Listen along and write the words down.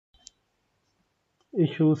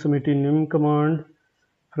issue submit nim command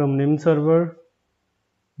from nim server,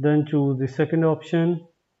 then choose the second option,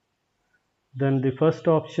 then the first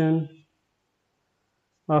option.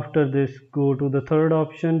 After this, go to the third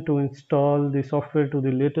option to install the software to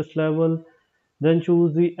the latest level. Then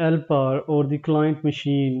choose the LPAR or the client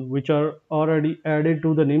machine, which are already added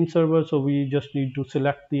to the name server. So we just need to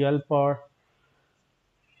select the LPAR.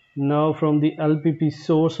 Now from the LPP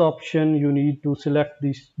source option, you need to select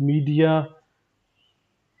this media.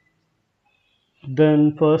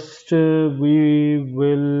 Then first we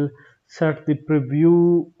will set the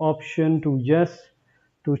preview option to yes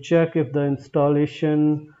to check if the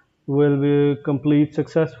installation will be complete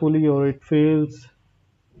successfully or it fails.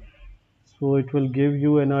 So it will give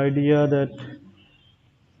you an idea that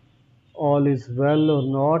all is well or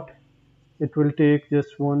not. It will take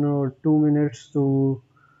just 1 or 2 minutes to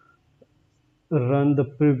run the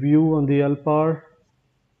preview on the LPAR.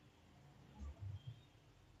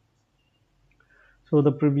 So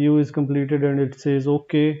the preview is completed and it says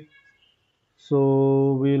OK.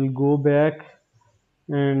 So we'll go back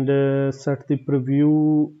and set the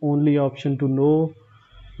preview only option to no,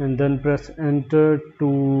 and then press enter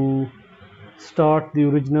to start the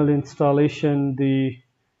original installation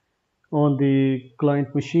on the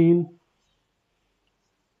client machine.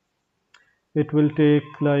 It will take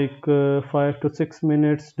like 5 to 6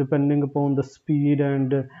 minutes depending upon the speed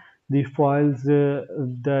and the files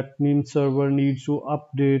that Nim server needs to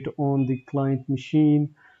update on the client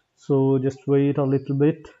machine. So just wait a little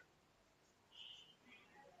bit.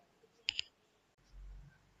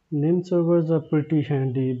 Nim servers are pretty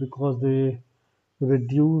handy because they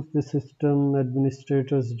reduce the system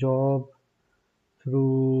administrator's job.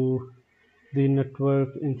 Through the network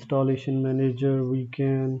installation manager, we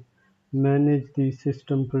can manage the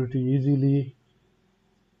system pretty easily.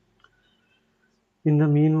 In the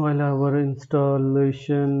meanwhile, our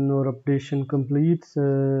installation or updation completes.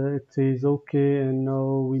 It says OK, and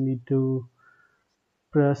now we need to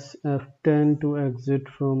press F10 to exit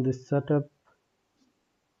from the setup,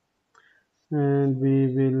 and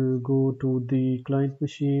we will go to the client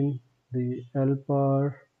machine, the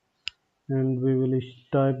LPAR, and we will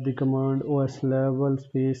type the command os level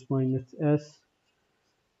space -s,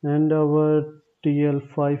 and our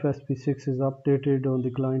TL5SP6 is updated on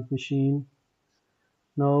the client machine.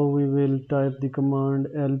 Now we will type the command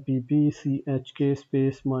lppchk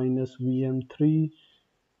space -vm3,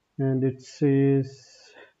 and it says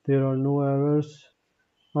there are no errors.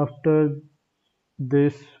 After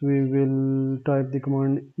this we will type the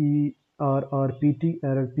command errorpt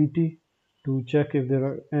to check if there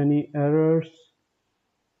are any errors.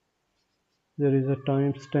 There is a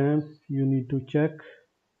timestamp, you need to check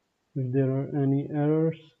if there are any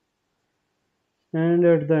errors, and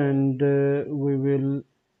at the end we will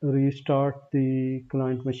restart the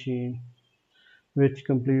client machine, which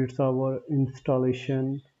completes our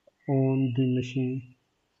installation on the machine.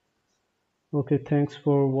 Okay, thanks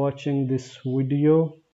for watching this video.